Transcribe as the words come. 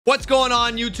What's going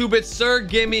on, YouTube? It's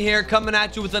Sirgime here, coming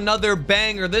at you with another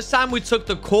banger. This time we took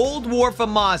the Cold War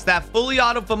FAMAS, that fully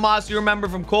auto FAMAS you remember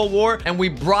from Cold War, and we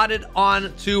brought it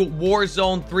on to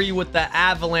Warzone 3 with the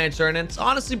Avalancher, and it's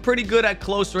honestly pretty good at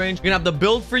close range. We're gonna have the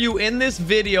build for you in this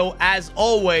video as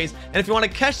always, and if you want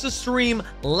to catch the stream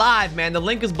live, man, the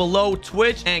link is below.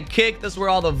 Twitch and Kick, that's where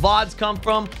all the VODs come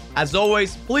from. As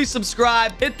always, please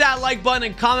subscribe, hit that like button,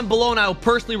 and comment below, and I will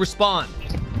personally respond.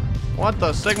 What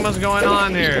the Sigma's going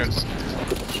on here?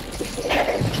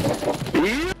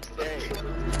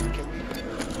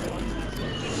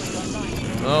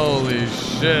 Holy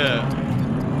shit.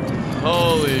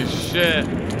 Holy shit.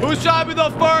 Who's trying to be the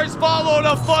first? Follow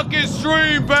the fucking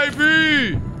stream,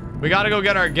 baby. We gotta go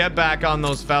get our get back on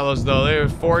those fellows, though. They're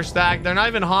 4-stack. They're not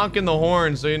even honking the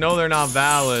horn, so you know they're not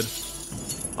valid.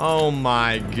 Oh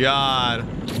my god.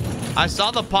 I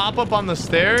saw the pop-up on the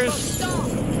stairs.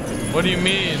 What do you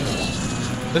mean?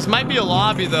 This might be a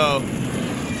lobby, though.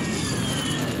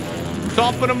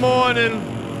 Top of the morning.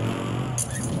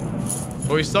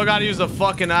 But we still gotta use a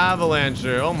fucking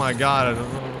Avalancher. Oh my god. I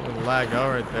lag out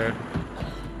right there.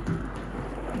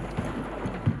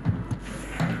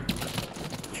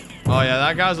 Oh yeah,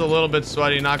 that guy's a little bit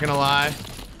sweaty, not gonna lie.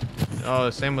 Oh,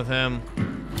 same with him.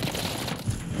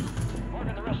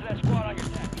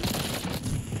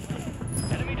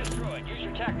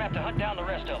 To hunt down the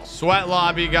rest of them. Sweat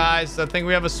lobby, guys. I think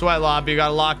we have a sweat lobby. You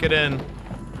gotta lock it in.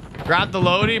 Grab the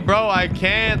loadie, bro. I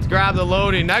can't grab the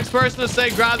loadie. Next person to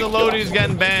say grab the loadie is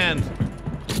getting banned.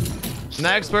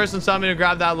 Next person telling me to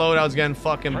grab that loadout is getting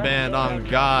fucking banned. On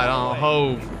God, on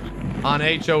Hove, on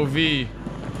HOV.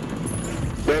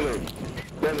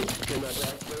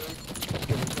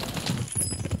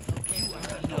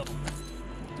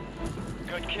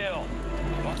 Good kill.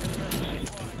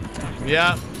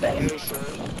 Yeah.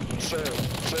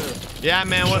 Yeah,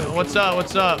 man. What's up?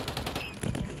 What's up?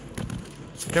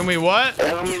 Can we what?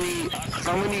 How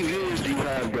many views do you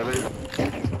have, brother?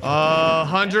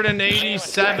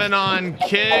 187 on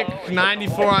Kick,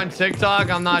 94 on TikTok.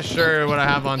 I'm not sure what I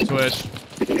have on Twitch.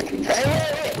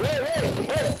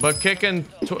 But Kick and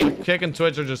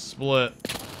Twitch are just split.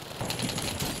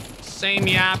 Same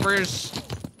yappers.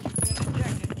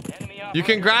 You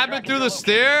can grab it through the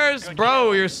stairs?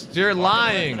 Bro, you're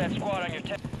lying.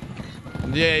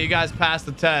 Yeah, you guys passed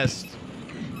the test.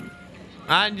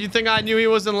 You think I knew he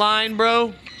was in line,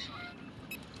 bro?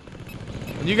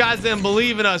 You guys didn't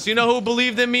believe in us. You know who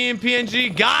believed in me and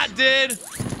PNG? God did.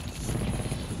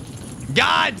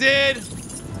 God did.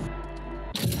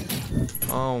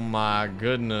 Oh my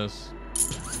goodness.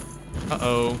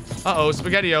 Uh-oh. Uh-oh,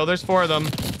 Spaghetti-O. There's 4 of them.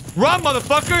 Run,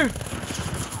 motherfucker!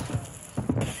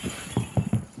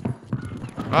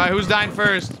 All right, who's dying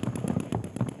first?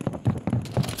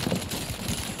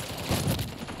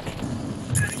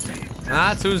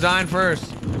 That's who's dying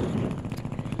first.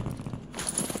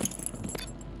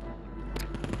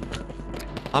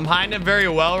 I'm hiding it very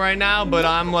well right now, but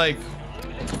I'm like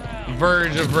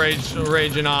verge of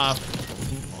raging off.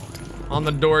 On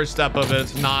the doorstep of it,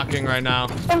 it's knocking right now.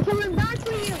 I'm coming back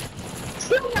for you.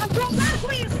 Shoot, I'm coming back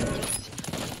for you.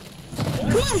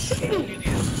 Come on, shoot me.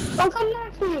 I'm coming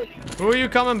back for you. Who are you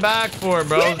coming back for,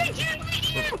 bro? There's a kid right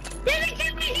here. There's a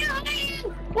kid right here on the end.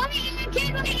 One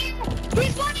kid right here.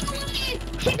 He's running away.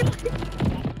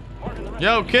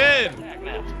 Yo, kid.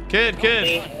 Kid.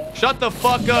 Shut the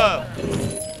fuck up.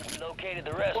 Located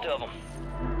the rest of them.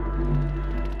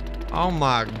 Oh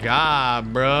my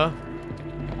god, bruh.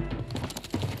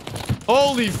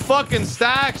 Holy fucking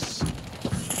stacks.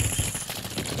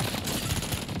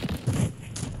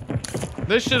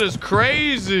 This shit is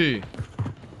crazy.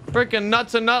 Freaking nut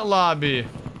to nut lobby.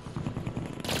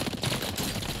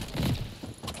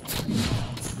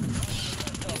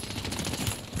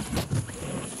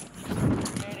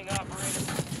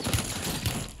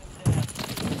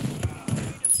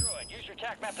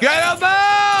 Get him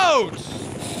out!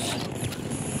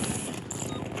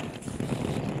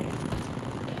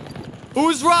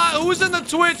 Who's in the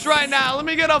Twitch right now? Let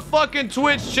me get a fucking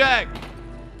Twitch check.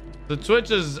 The Twitch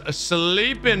is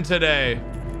sleeping today.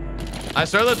 I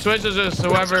swear the Twitch is just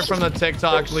whoever from the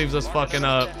TikTok leaves us fucking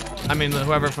up. I mean,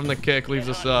 whoever from the Kick leaves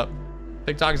us up.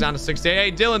 TikTok's down to 68.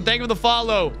 Hey, Dylan, thank you for the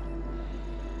follow.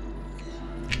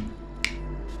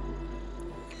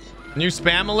 New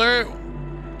spam alert?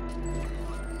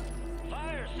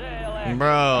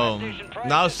 Bro,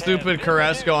 that was stupid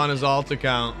Carrasco on his alt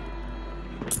account.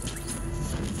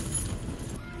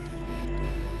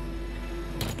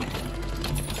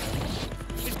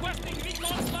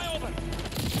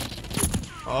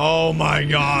 Oh my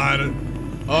god.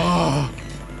 Oh.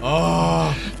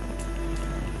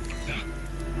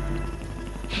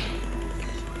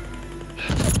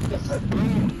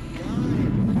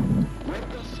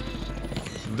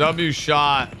 W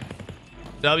shot.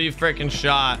 W freaking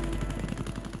shot.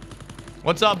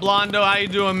 What's up, Blondo? How you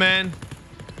doing, man?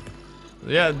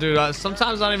 Yeah, dude.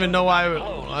 Sometimes I don't even know why.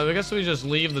 I guess we just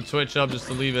leave the Twitch up just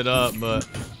to leave it up, but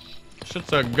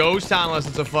shit's a ghost town unless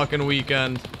it's a fucking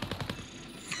weekend.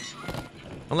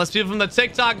 Unless people from the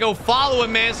TikTok go follow it,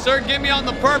 man. Sir, give me on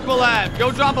the purple app.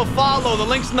 Go drop a follow. The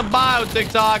link's in the bio,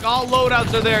 TikTok. All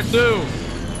loadouts are there, too.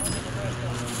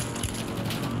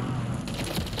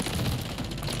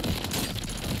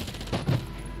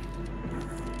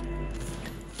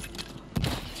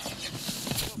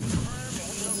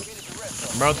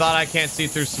 Bro thought I can't see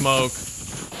through smoke.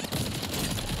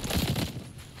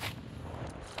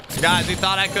 Guys, he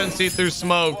thought I couldn't see through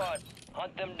smoke.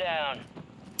 Hunt them down.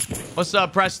 What's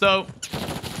up, Presto?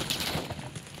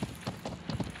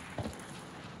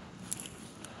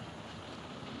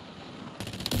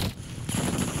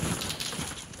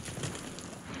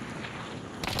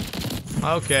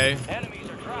 Okay. Enemies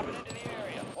are dropping into the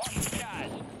area. Watch the skies.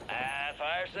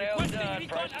 Fire sale's done.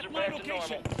 Prices are back to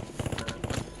normal.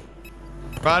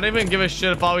 Bro, I don't even give a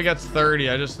shit if all we got's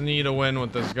 30. I just need a win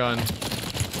with this gun.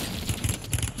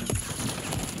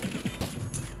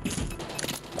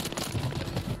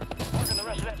 Marking the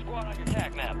rest of that squad on your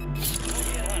tac map. Go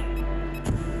get hunting.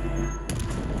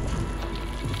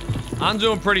 I'm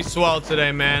doing pretty swell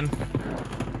today, man.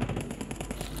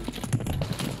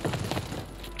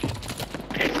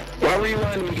 Why were you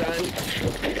lying to me, gun?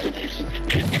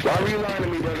 Why were you lying to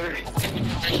me, brother?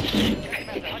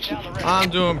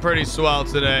 I'm doing pretty swell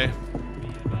today.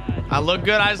 I look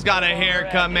good. I just got a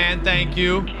haircut, man. Thank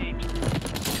you.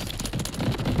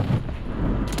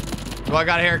 Well, I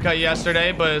got a haircut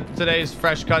yesterday, but today's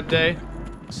fresh cut day.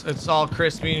 It's all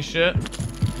crispy and shit.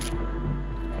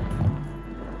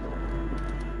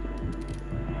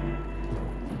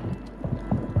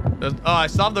 Oh, I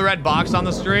still have the red box on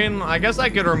the screen. I guess I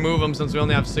could remove them since we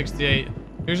only have 68.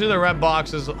 Usually the red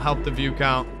boxes help the view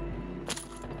count.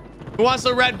 Who wants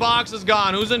the red boxes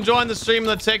gone? Who's enjoying the stream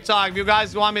and the TikTok? If you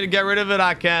guys want me to get rid of it,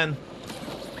 I can.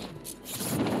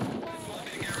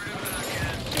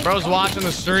 Bro's watching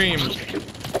the stream.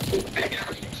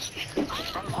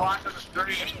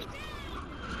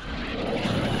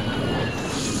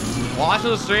 Watching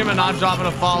the stream and not dropping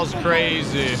a fall is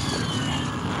crazy.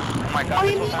 Oh my god,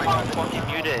 this mic's fucking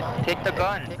muted. Take the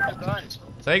gun. Take the gun.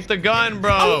 Take the gun,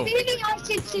 bro. Maybe I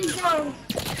should sit down.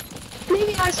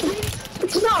 Maybe I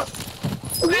should. No.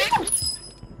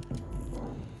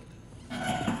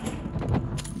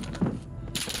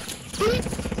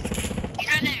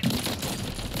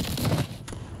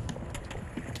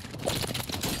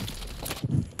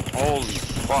 Holy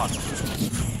fuck.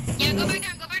 Yeah, go back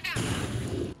down, go back down.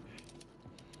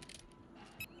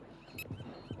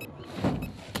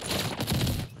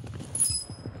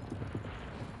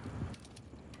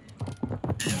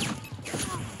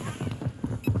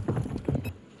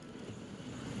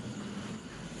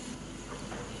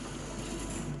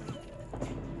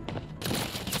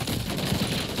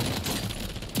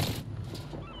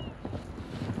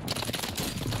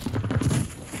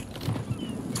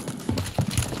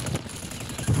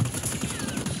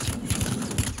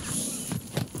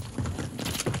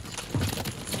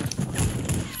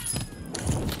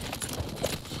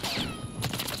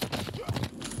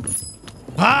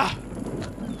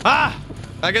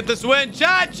 I get this win.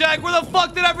 Chat check. Where the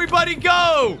fuck did everybody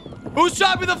go? Who's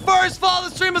trying to be the first? Follow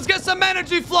the stream. Let's get some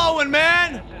energy flowing,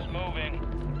 man.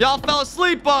 Y'all fell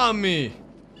asleep on me.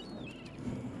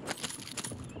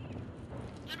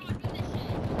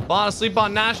 Falling asleep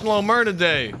on National Omerta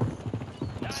Day. 9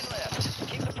 left.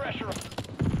 Keep the pressure up.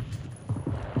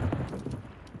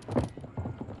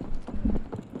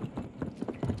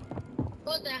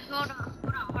 Hold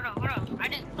on. I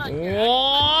didn't touch it.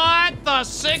 What the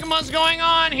Sigma's going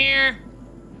on here?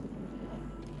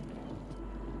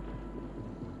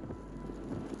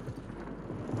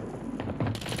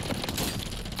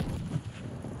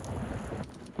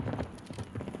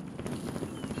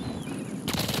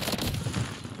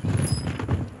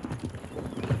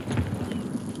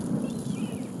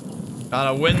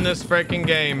 Gotta win this freaking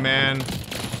game, man.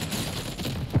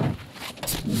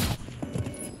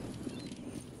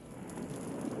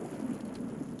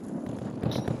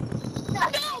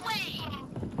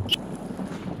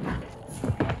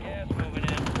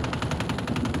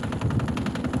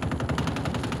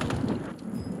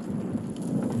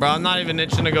 Bro, I'm not even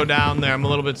itching to go down there. I'm a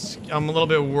little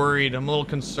bit worried. I'm a little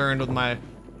concerned with my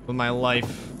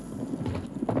life.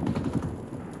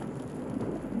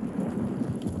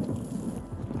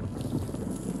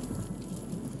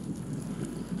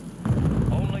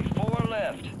 Only 4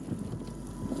 left.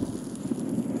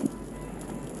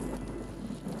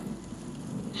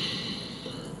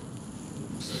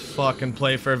 fucking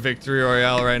play for a victory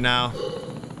royale right now.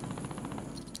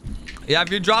 Yeah, if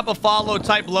you drop a follow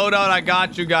type loadout, I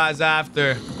got you guys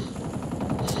after.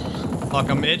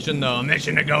 Fuck, I'm itching though. I'm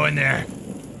itching to go in there.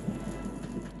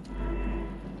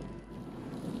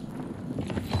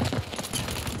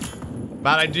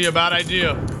 Bad idea, bad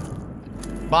idea.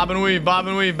 Bob and weave,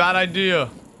 bad idea.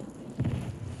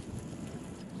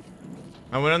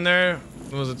 I went in there.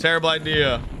 It was a terrible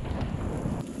idea.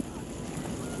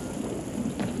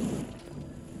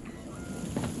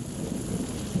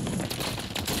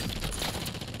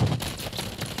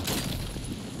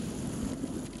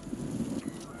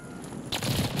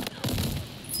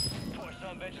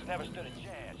 Never stood a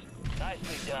chance.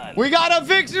 Nicely done. We got a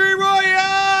victory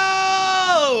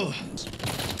royale!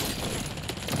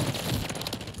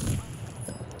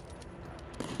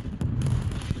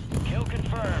 Kill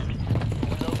confirmed.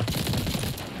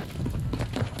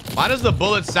 Why does the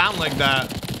bullet sound like that?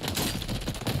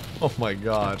 Oh my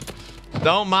god.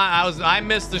 Don't mind. I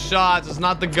missed the shots. It's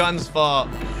not the gun's fault.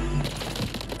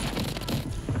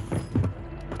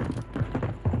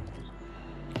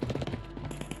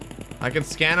 I can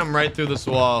scan him right through this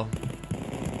wall.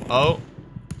 Oh.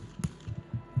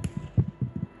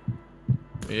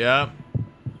 Yep.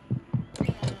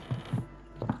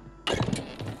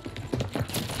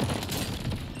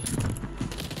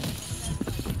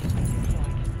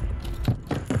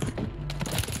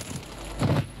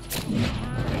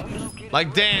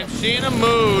 Like, damn, she in a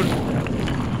mood.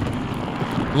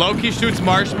 Loki shoots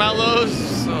marshmallows.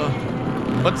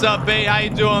 What's up, babe? How you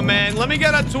doing, man? Let me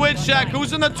get a Twitch check.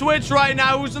 Who's in the Twitch right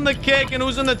now? Who's in the Kick? And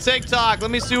who's in the TikTok?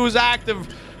 Let me see who's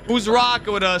active. Who's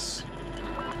rocking with us?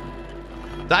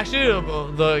 It's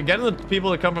actually, getting the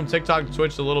people to come from TikTok to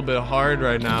Twitch is a little bit hard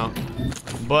right now.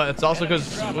 But it's also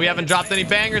because we haven't dropped any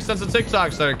bangers since the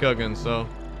TikTok started cooking, so.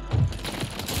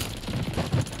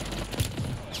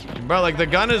 Bro, like, the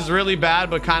gun is really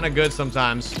bad, but kind of good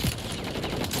sometimes.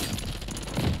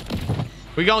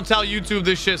 We gonna tell YouTube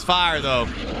this shit's fire, though.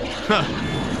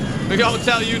 We gonna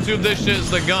tell YouTube this shit's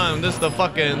the gun. This is the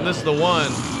one.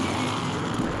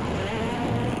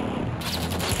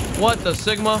 What the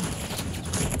Sigma?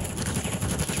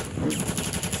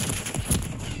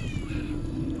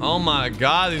 Oh my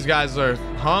god, these guys are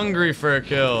hungry for a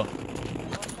kill.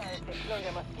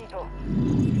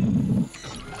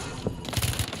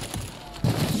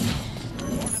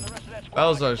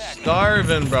 Those are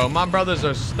starving, bro. My brothers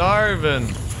are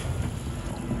starving.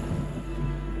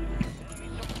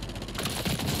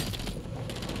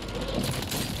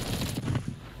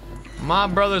 My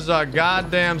brothers are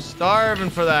goddamn starving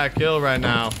for that kill right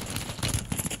now.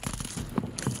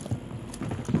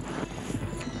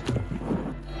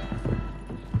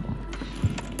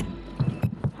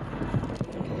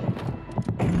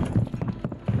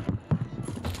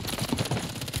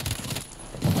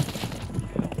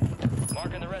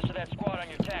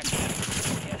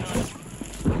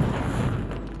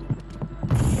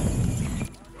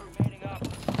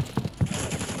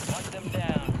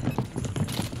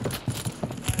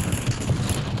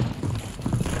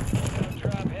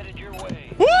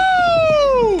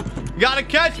 Gotta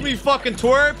catch me, fucking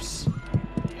twerps.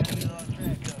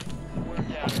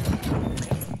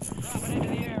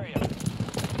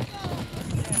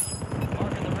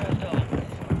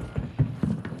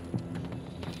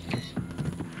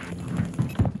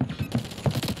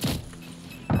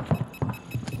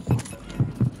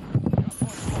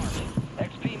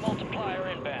 XP multiplier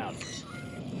inbound.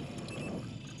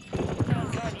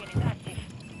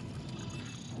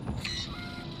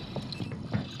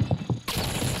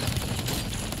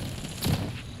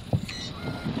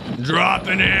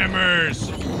 Dropping hammers.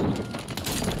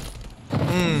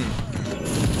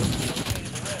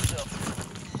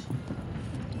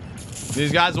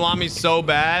 These guys want me so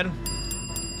bad.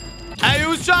 Hey,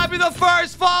 who's trying to be the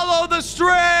first? Follow the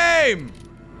stream.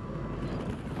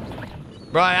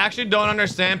 Bro, I actually don't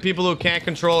understand people who can't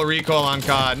control a recoil on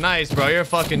COD. Nice, bro. You're a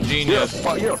fucking genius.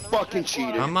 You're a fucking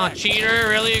cheater. I'm a cheater?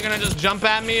 Really? You're gonna just jump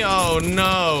at me? Oh,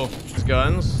 no. These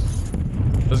guns.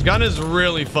 This gun is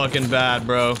really fucking bad,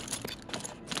 bro.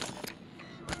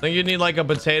 I think you need like a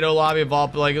potato lobby of all,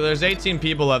 like, there's 18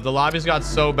 people left. The lobbies got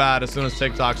so bad as soon as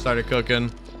TikTok started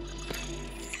cooking.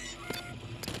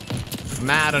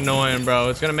 Mad annoying, bro.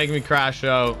 It's gonna make me crash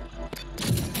out.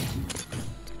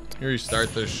 Here,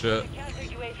 restart this shit.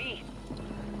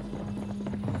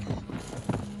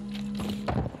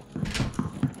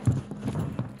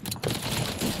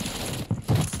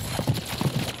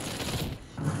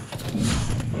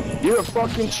 You're a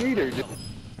fucking cheater, dude.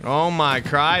 Oh my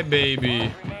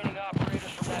crybaby.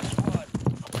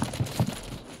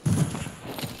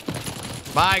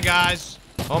 Bye, guys.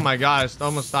 Oh my god, I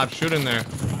almost stopped shooting there.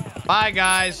 Bye,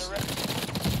 guys.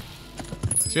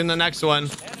 See you in the next one.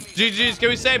 GG's. Can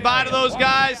we say bye to those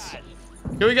guys?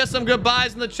 Can we get some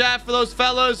goodbyes in the chat for those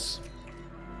fellas?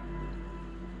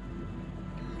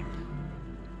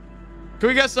 Can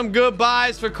we get some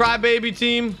goodbyes for Crybaby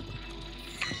team?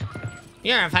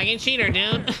 You're a fucking cheater,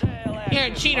 dude. You're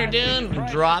a cheater, dude.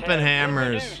 Dropping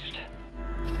hammers.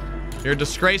 You're a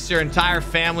disgrace to your entire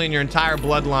family and your entire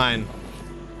bloodline.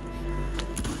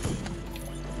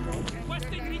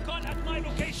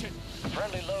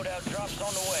 Friendly loadout drops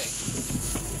on the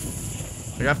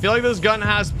way. Like, I feel like this gun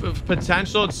has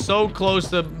potential. It's so close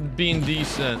to being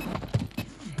decent.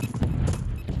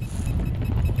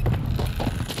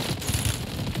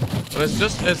 But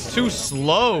it's too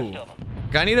slow.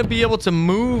 Like, I need to be able to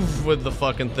move with the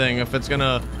fucking thing if it's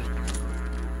gonna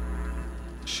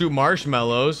shoot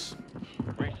marshmallows.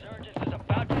 Resurgence is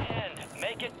about to end.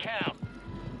 Make it count.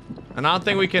 And I don't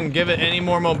think we can give it any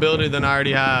more mobility than I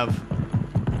already have.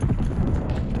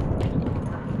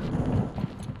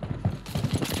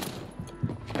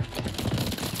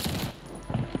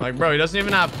 Like, bro, he doesn't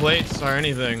even have plates or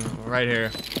anything right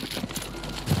here. From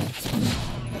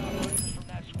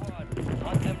that squad.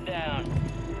 Hunt them down.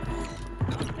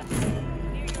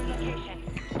 Near your location.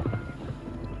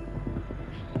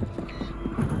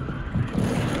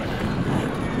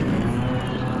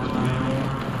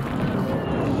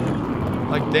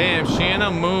 Like, damn, she in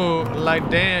a mood. Like,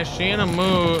 damn, she in a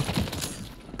mood.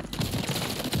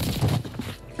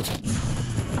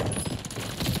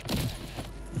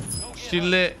 She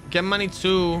lit. Get money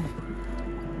too.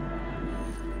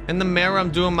 In the mirror, I'm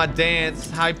doing my dance.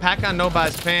 How he pack on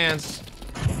nobody's pants.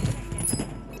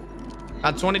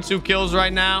 Got 22 kills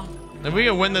right now. If we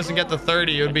can win this and get to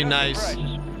 30, it would be nice.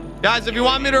 Guys, if you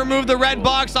want me to remove the red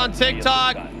box on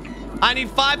TikTok, I need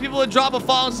 5 people to drop a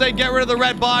follow and say get rid of the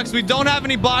red box. We don't have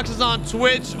any boxes on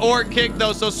Twitch or Kick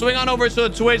though, so swing on over to the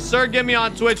Twitch. Sir, get me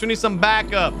on Twitch. We need some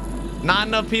backup. Not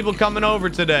enough people coming over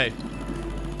today.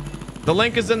 The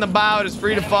link is in the bio. It is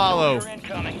free to follow. I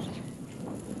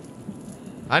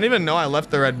didn't even know I left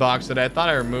the red box today. I thought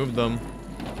I removed them.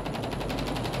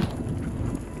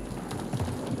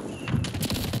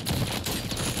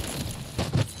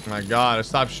 Oh my god, I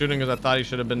stopped shooting because I thought he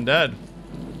should have been dead.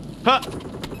 Huh.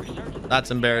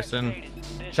 That's embarrassing.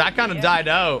 Chat kind of died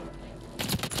out.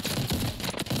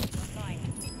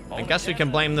 I guess we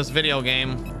can blame this video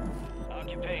game.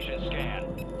 Occupation scan.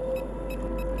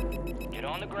 Get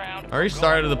on the ground. I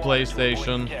restarted the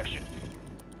PlayStation.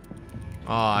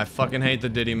 Oh, I fucking hate the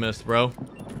Diddy mist, bro.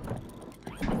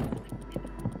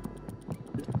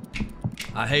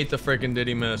 I hate the freaking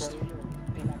Diddy mist.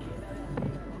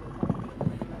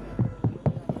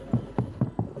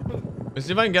 Let's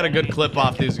see if I can get a good clip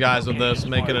off these guys with this.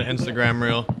 Make it an Instagram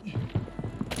reel.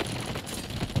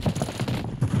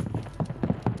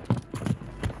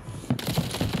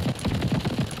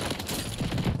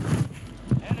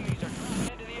 Enemies are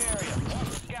dropping into the area. Watch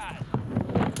the skies.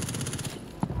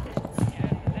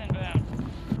 Gas is inbound.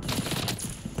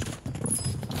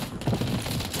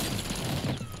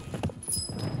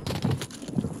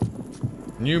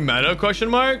 New meta, question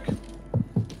mark?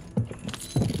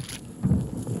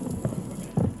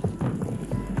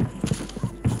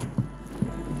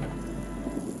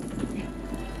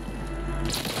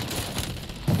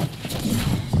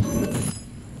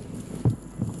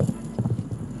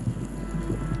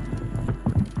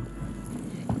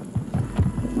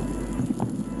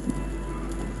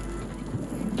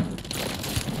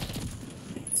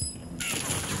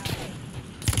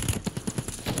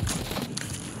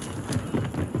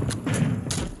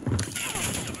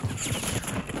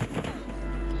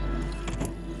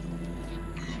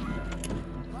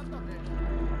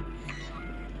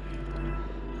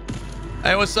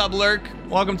 Hey, what's up, Lurk?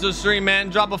 Welcome to the stream, man.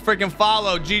 Drop a freaking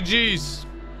follow. GG's.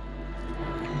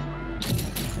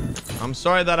 I'm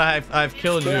sorry that I've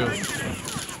killed you.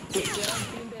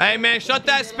 Hey, man, shut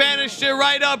that Spanish shit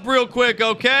right up real quick,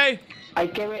 okay? Hay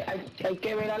que ver a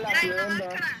la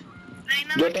tienda.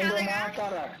 Yo tengo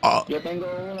máscara. Yo tengo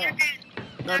una.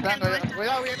 No tanto,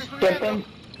 cuidado, viene subiendo.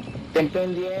 Ten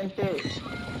pendiente.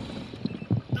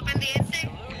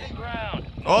 Losing ground.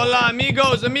 Hola,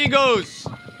 amigos, amigos.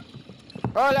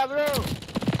 Hola, bro.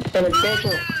 En el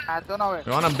techo. Ah, tú no ves.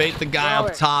 We want to bait the guy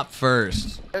up top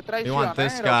first. We want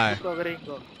this guy.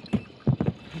 Gringo.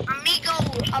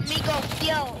 Amigo,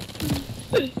 yo.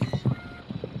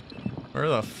 Where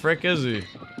the frick is he?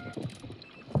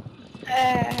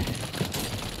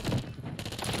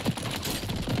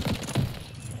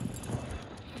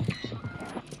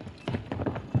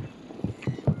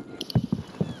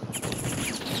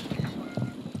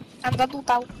 Anda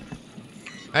tutado.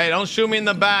 Hey, don't shoot me in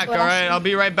the back, all right? I'll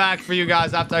be right back for you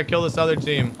guys after I kill this other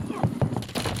team.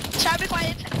 Try to be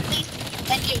quiet, please.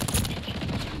 Thank you.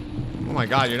 Oh my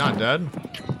God, you're not dead?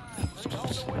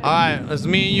 All right, it's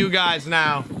me and you guys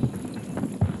now.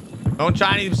 Don't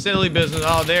try any silly business.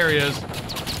 Oh, there he is.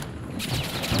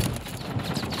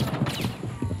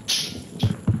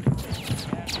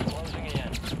 Closing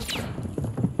in.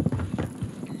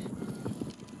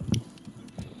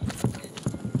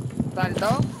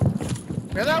 Saltó.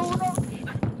 Queda uno.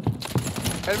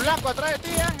 El blanco atrás de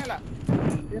ti, Ángela.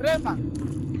 Y Rema.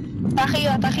 Está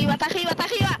arriba, está arriba, está arriba, está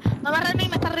arriba. No me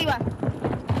reanime, está arriba.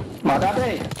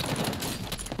 Mátate.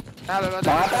 Dale,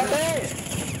 Mátate.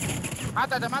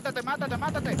 Mátate, mátate, mátate,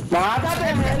 mátate. Mátate,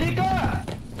 Angélica.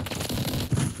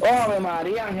 Ave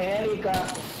María, Angélica.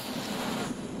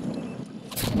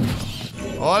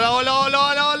 Hola, hola, hola,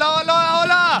 hola, hola, hola,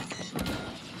 hola.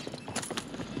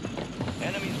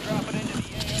 Enemies dropping into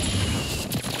the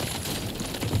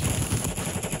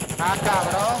AO. Ah,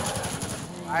 cabrón.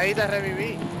 Ahí te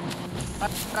reviví.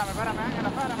 Espérame, espérame, Ángela,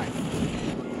 espérame.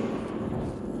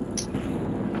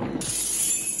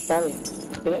 Está bien.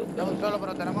 Yo un solo,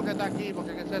 pero tenemos que estar aquí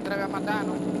porque que se atreve a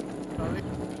matarnos.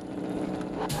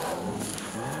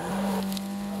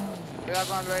 Cuidado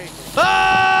con el vehículo.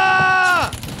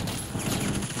 ¡Ah!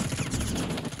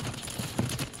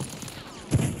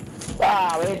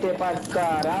 Ah, vete pa'l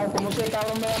carajo. ¿Cómo ese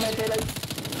cabrón me va a meter ahí?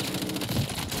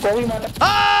 Kobe mata.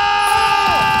 Ah!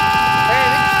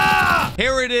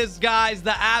 Here it is, guys,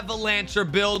 the Avalancher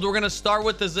build. We're going to start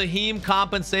with the Zaheem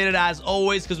compensated as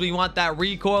always because we want that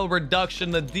recoil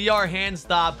reduction, the DR hand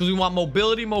stop because we want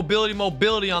mobility, mobility,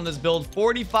 mobility on this build.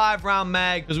 45 round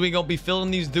mag because we're going to be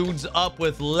filling these dudes up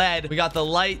with lead. We got the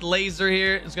light laser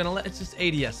here. It's just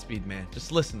ADS speed, man.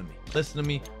 Just listen to me. Listen to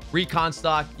me. Recon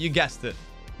stock. You guessed it.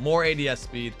 More ADS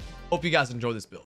speed. Hope you guys enjoy this build.